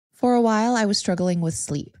For a while, I was struggling with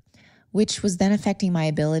sleep, which was then affecting my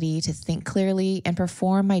ability to think clearly and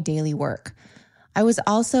perform my daily work. I was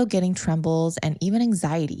also getting trembles and even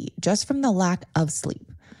anxiety just from the lack of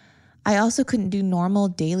sleep. I also couldn't do normal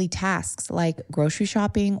daily tasks like grocery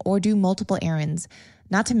shopping or do multiple errands,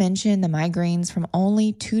 not to mention the migraines from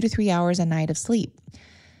only 2 to 3 hours a night of sleep.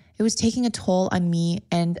 It was taking a toll on me,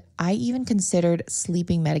 and I even considered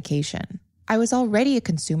sleeping medication. I was already a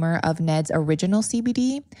consumer of Ned's original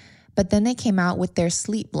CBD, but then they came out with their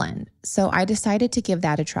sleep blend, so I decided to give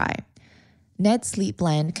that a try. Ned's sleep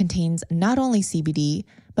blend contains not only CBD,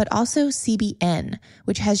 but also CBN,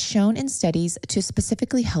 which has shown in studies to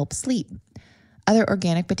specifically help sleep. Other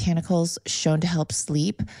organic botanicals shown to help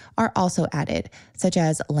sleep are also added, such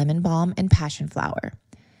as lemon balm and passion flower.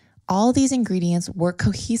 All these ingredients work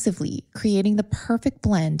cohesively, creating the perfect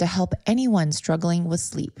blend to help anyone struggling with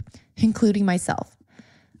sleep, including myself.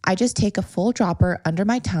 I just take a full dropper under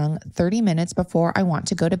my tongue 30 minutes before I want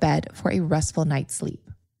to go to bed for a restful night's sleep.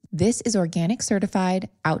 This is organic certified,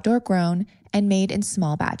 outdoor grown, and made in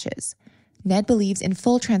small batches. Ned believes in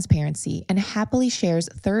full transparency and happily shares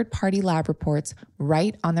third-party lab reports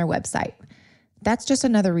right on their website. That's just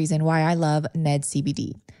another reason why I love Ned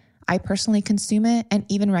CBD. I personally consume it and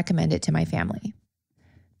even recommend it to my family.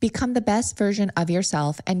 Become the best version of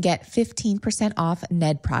yourself and get 15% off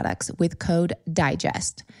Ned products with code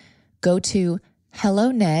DIGEST. Go to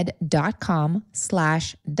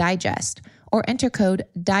helloned.com/digest or enter code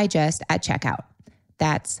DIGEST at checkout.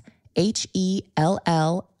 That's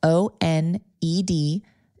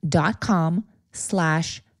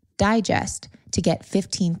HELLONED.com/digest to get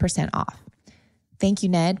 15% off. Thank you,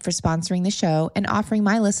 Ned, for sponsoring the show and offering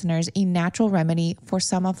my listeners a natural remedy for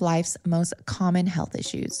some of life's most common health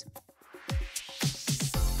issues.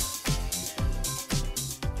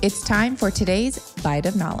 It's time for today's Bite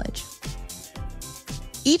of Knowledge.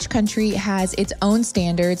 Each country has its own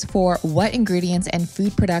standards for what ingredients and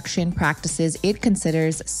food production practices it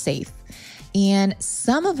considers safe. And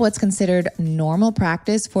some of what's considered normal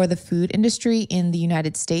practice for the food industry in the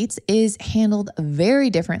United States is handled very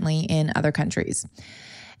differently in other countries.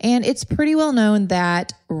 And it's pretty well known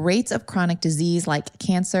that rates of chronic disease like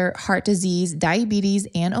cancer, heart disease, diabetes,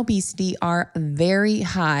 and obesity are very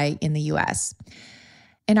high in the US.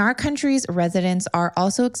 And our country's residents are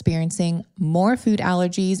also experiencing more food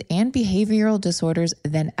allergies and behavioral disorders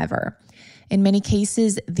than ever. In many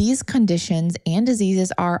cases, these conditions and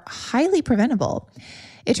diseases are highly preventable.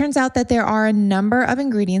 It turns out that there are a number of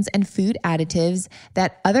ingredients and food additives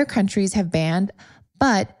that other countries have banned,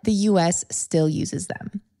 but the US still uses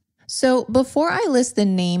them. So before I list the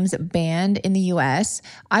names banned in the US,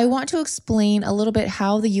 I want to explain a little bit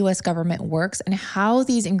how the US government works and how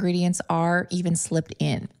these ingredients are even slipped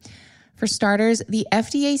in. For starters, the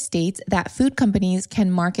FDA states that food companies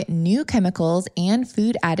can market new chemicals and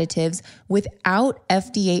food additives without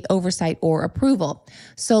FDA oversight or approval,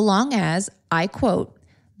 so long as, I quote,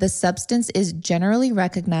 the substance is generally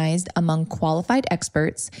recognized among qualified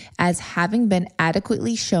experts as having been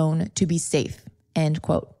adequately shown to be safe, end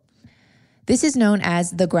quote. This is known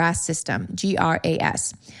as the GRAS system,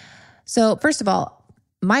 GRAS. So first of all,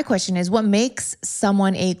 my question is, what makes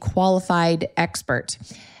someone a qualified expert?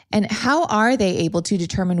 And how are they able to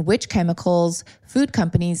determine which chemicals food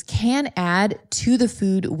companies can add to the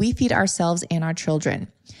food we feed ourselves and our children?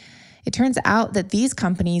 It turns out that these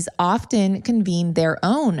companies often convene their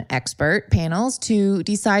own expert panels to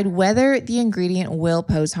decide whether the ingredient will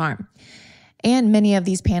pose harm. And many of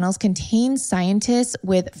these panels contain scientists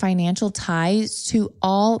with financial ties to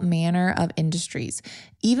all manner of industries,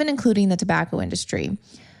 even including the tobacco industry.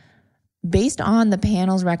 Based on the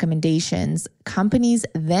panel's recommendations, companies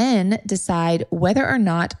then decide whether or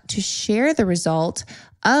not to share the result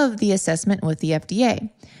of the assessment with the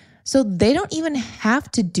FDA. So they don't even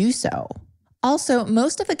have to do so. Also,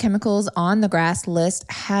 most of the chemicals on the GRAS list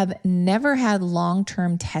have never had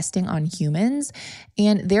long-term testing on humans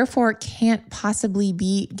and therefore can't possibly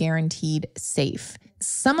be guaranteed safe.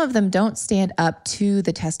 Some of them don't stand up to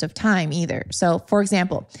the test of time either. So, for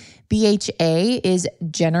example, BHA is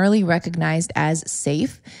generally recognized as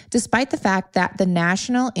safe, despite the fact that the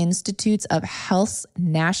National Institutes of Health's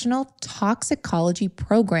National Toxicology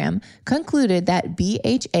Program concluded that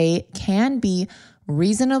BHA can be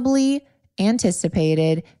reasonably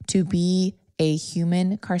anticipated to be a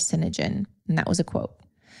human carcinogen. And that was a quote.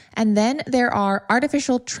 And then there are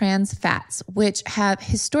artificial trans fats, which have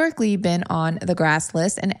historically been on the GRAS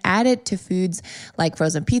list and added to foods like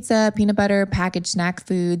frozen pizza, peanut butter, packaged snack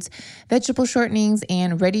foods, vegetable shortenings,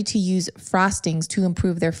 and ready-to-use frostings to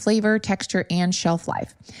improve their flavor, texture, and shelf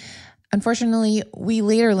life. Unfortunately, we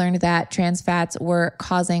later learned that trans fats were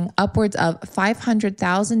causing upwards of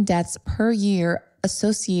 500,000 deaths per year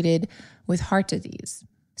associated with heart disease.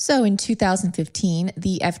 So in 2015,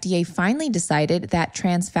 the FDA finally decided that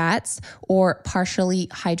trans fats, or partially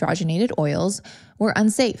hydrogenated oils, were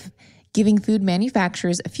unsafe, giving food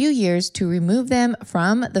manufacturers a few years to remove them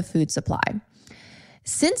from the food supply.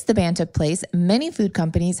 Since the ban took place, many food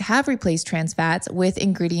companies have replaced trans fats with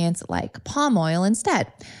ingredients like palm oil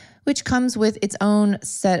instead, which comes with its own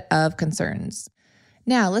set of concerns.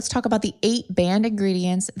 Now, let's talk about the 8 banned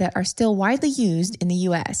ingredients that are still widely used in the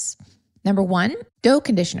US. Number 1, dough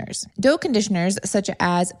conditioners. Dough conditioners such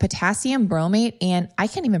as potassium bromate, and I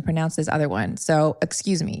can't even pronounce this other one, so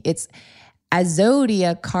excuse me, it's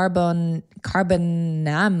carbonamide.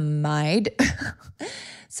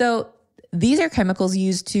 So these are chemicals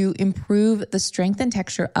used to improve the strength and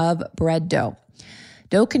texture of bread dough.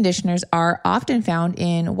 Dough conditioners are often found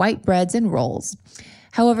in white breads and rolls.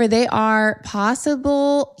 However, they are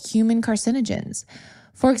possible human carcinogens.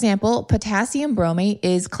 For example, potassium bromate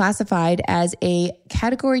is classified as a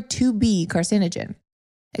category 2B carcinogen.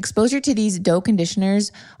 Exposure to these dough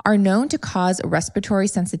conditioners are known to cause respiratory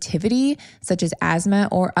sensitivity, such as asthma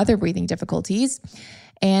or other breathing difficulties.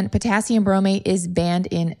 And potassium bromate is banned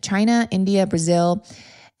in China, India, Brazil,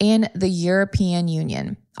 and the European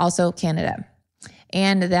Union, also Canada.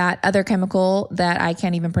 And that other chemical that I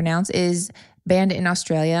can't even pronounce is banned in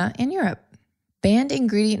Australia and Europe. Banned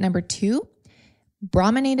ingredient number 2,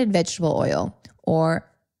 brominated vegetable oil, or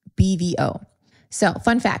BVO. So,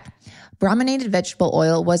 fun fact, brominated vegetable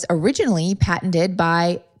oil was originally patented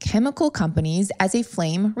by chemical companies as a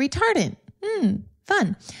flame retardant.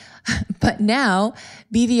 Fun. But now,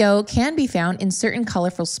 BVO can be found in certain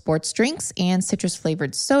colorful sports drinks and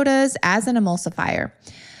citrus-flavored sodas as an emulsifier.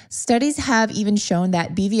 Studies have even shown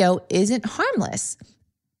that BVO isn't harmless,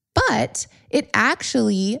 but it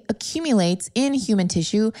actually accumulates in human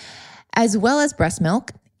tissue as well as breast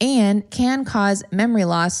milk and can cause memory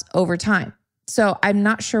loss over time. So I'm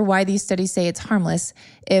not sure why these studies say it's harmless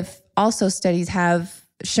if also studies have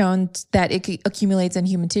shown that it accumulates in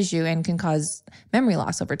human tissue and can cause memory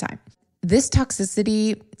loss over time. This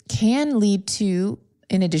toxicity can lead to,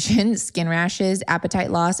 in addition, skin rashes,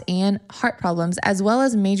 appetite loss, and heart problems, as well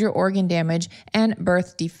as major organ damage and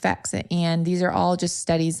birth defects. And these are all just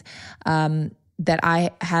studies that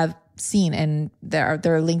I have seen and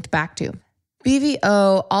they're linked back to.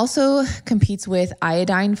 BVO also competes with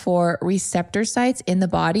iodine for receptor sites in the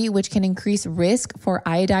body, which can increase risk for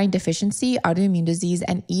iodine deficiency, autoimmune disease,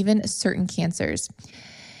 and even certain cancers.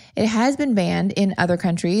 It has been banned in other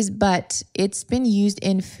countries, but it's been used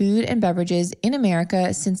in food and beverages in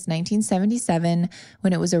America since 1977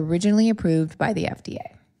 when it was originally approved by the FDA.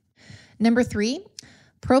 Number 3,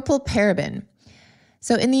 propylparaben.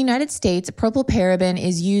 So in the United States, propylparaben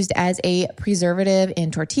is used as a preservative in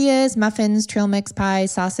tortillas, muffins, trail mix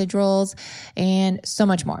pies, sausage rolls, and so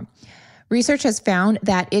much more. Research has found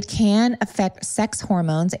that it can affect sex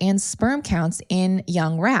hormones and sperm counts in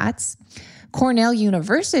young rats. Cornell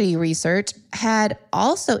University research had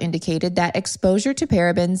also indicated that exposure to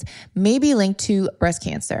parabens may be linked to breast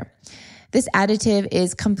cancer. This additive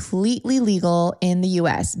is completely legal in the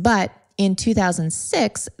US, but in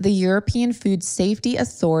 2006, the European Food Safety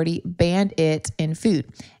Authority banned it in food.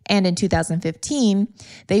 And in 2015,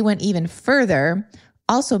 they went even further,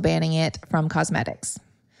 also banning it from cosmetics.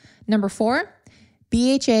 Number 4,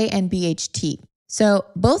 BHA and BHT. So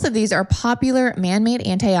both of these are popular man-made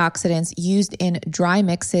antioxidants used in dry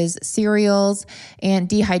mixes, cereals, and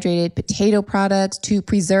dehydrated potato products to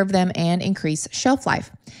preserve them and increase shelf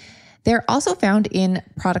life. They're also found in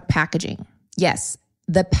product packaging. Yes,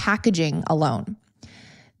 the packaging alone.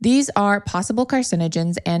 These are possible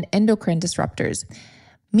carcinogens and endocrine disruptors,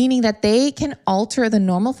 meaning that they can alter the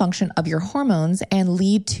normal function of your hormones and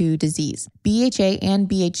lead to disease. BHA and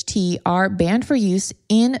BHT are banned for use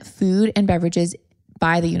in food and beverages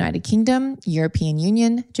by the United Kingdom, European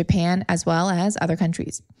Union, Japan, as well as other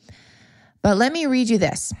countries. But let me read you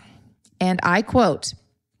this, and I quote,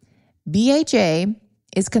 BHA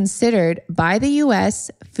is considered by the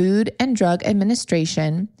U.S. Food and Drug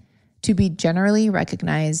Administration to be generally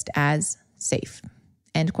recognized as safe,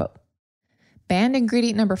 end quote. Banned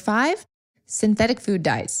ingredient number 5, synthetic food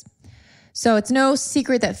dyes. So it's no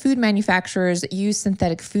secret that food manufacturers use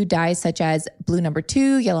synthetic food dyes such as blue number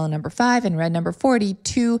 2, yellow number 5, and red number 40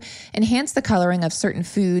 to enhance the coloring of certain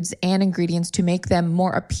foods and ingredients to make them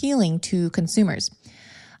more appealing to consumers.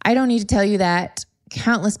 I don't need to tell you that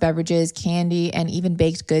countless beverages, candy, and even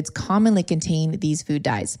baked goods commonly contain these food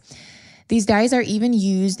dyes. These dyes are even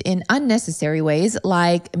used in unnecessary ways,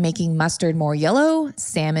 like making mustard more yellow,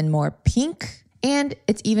 salmon more pink, and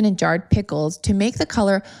it's even in jarred pickles to make the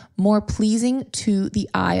color more pleasing to the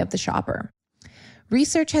eye of the shopper.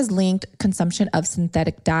 Research has linked consumption of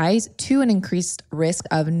synthetic dyes to an increased risk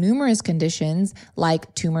of numerous conditions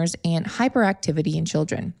like tumors and hyperactivity in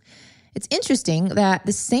children. It's interesting that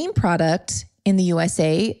the same product in the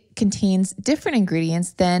USA contains different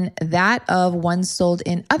ingredients than that of ones sold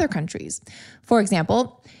in other countries. For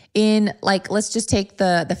example, let's just take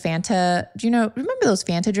the Fanta. Remember those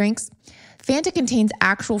Fanta drinks? Fanta contains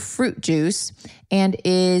actual fruit juice and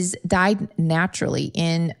is dyed naturally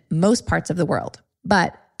in most parts of the world.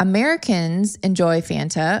 But Americans enjoy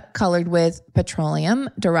Fanta colored with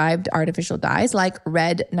petroleum-derived artificial dyes like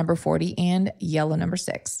red number 40 and yellow number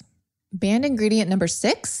 6. Banned ingredient number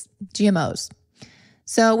 6, GMOs.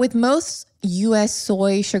 So with most U.S.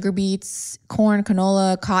 soy, sugar beets, corn,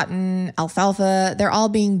 canola, cotton, alfalfa, they're all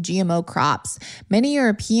being GMO crops. Many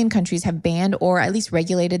European countries have banned or at least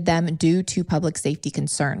regulated them due to public safety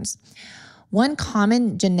concerns. One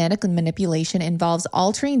common genetic manipulation involves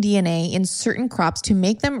altering DNA in certain crops to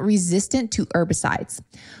make them resistant to herbicides.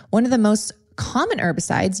 One of the most common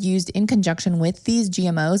herbicides used in conjunction with these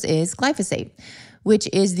GMOs is glyphosate, which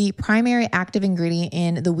is the primary active ingredient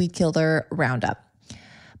in the weed killer Roundup.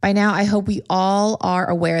 By now, I hope we all are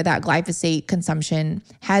aware that glyphosate consumption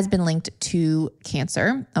has been linked to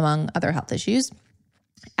cancer, among other health issues.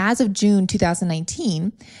 As of June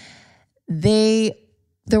 2019, there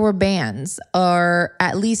were bans or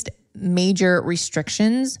at least major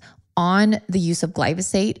restrictions on the use of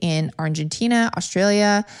glyphosate in Argentina,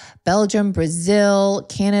 Australia, Belgium, Brazil,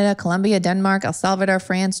 Canada, Colombia, Denmark, El Salvador,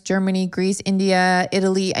 France, Germany, Greece, India,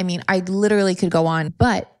 Italy. I mean, I literally could go on,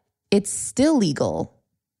 but it's still legal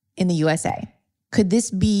in the USA. Could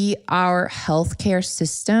this be our healthcare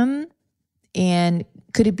system? And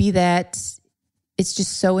could it be that it's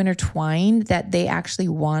just so intertwined that they actually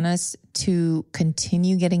want us to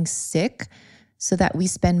continue getting sick so that we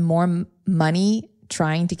spend more money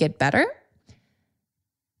trying to get better?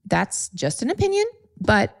 That's just an opinion,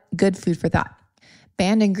 but good food for thought.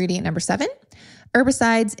 Banned ingredient number 7,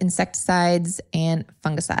 herbicides, insecticides, and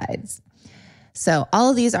fungicides. So all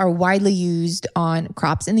of these are widely used on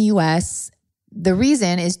crops in the US. The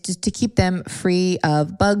reason is just to keep them free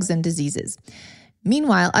of bugs and diseases.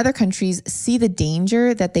 Meanwhile, other countries see the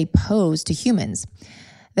danger that they pose to humans.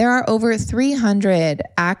 There are over 300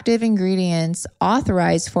 active ingredients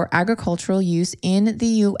authorized for agricultural use in the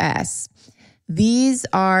US. These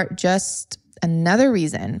are just another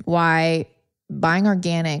reason why buying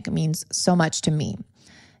organic means so much to me.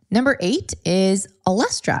 Number 8 is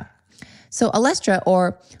Olestra. So Olestra,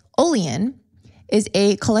 or Olean, is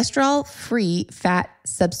a cholesterol-free fat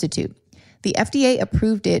substitute. The FDA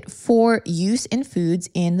approved it for use in foods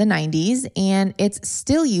in the 90s, and it's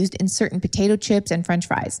still used in certain potato chips and French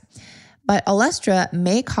fries. But Olestra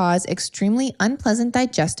may cause extremely unpleasant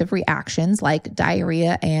digestive reactions like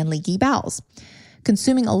diarrhea and leaky bowels.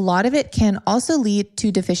 Consuming a lot of it can also lead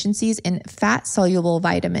to deficiencies in fat-soluble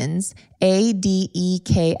vitamins A, D, E,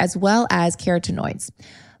 K, as well as carotenoids.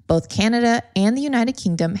 Both Canada and the United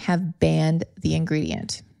Kingdom have banned the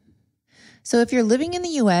ingredient. So if you're living in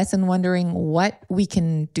the US and wondering what we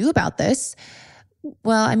can do about this,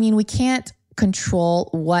 well, I mean, we can't control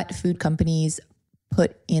what food companies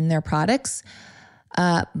put in their products,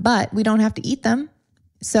 but we don't have to eat them.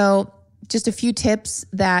 So just a few tips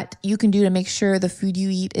that you can do to make sure the food you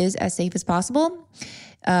eat is as safe as possible.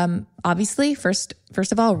 Obviously, first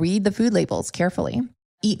of all, read the food labels carefully.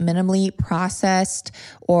 Eat minimally processed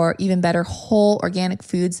or even better, whole organic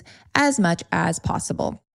foods as much as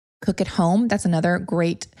possible. Cook at home. That's another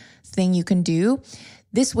great thing you can do.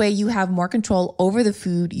 This way you have more control over the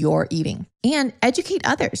food you're eating. And educate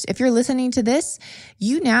others. If you're listening to this,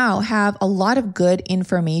 you now have a lot of good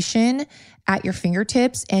information at your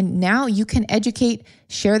fingertips. And now you can educate,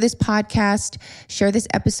 share this podcast, share this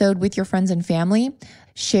episode with your friends and family,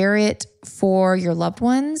 share it for your loved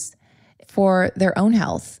ones, for their own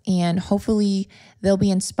health. And hopefully they'll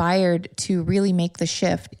be inspired to really make the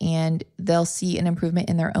shift and they'll see an improvement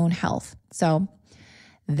in their own health. So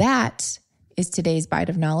that is today's Bite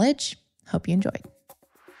of Knowledge. Hope you enjoyed.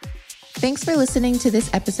 Thanks for listening to this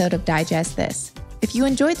episode of Digest This. If you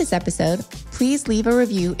enjoyed this episode, please leave a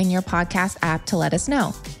review in your podcast app to let us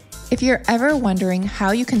know. If you're ever wondering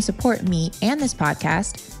how you can support me and this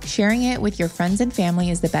podcast, sharing it with your friends and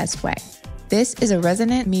family is the best way. This is a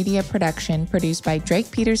Resonant Media production produced by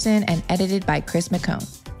Drake Peterson and edited by Chris McCone.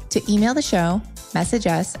 To email the show, message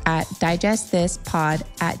us at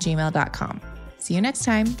digestThisPod@gmail.com. See you next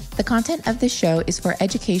time. The content of this show is for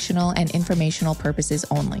educational and informational purposes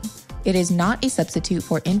only. It is not a substitute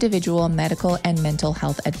for individual medical and mental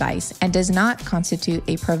health advice and does not constitute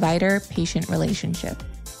a provider-patient relationship.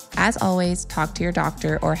 As always, talk to your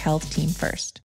doctor or health team first.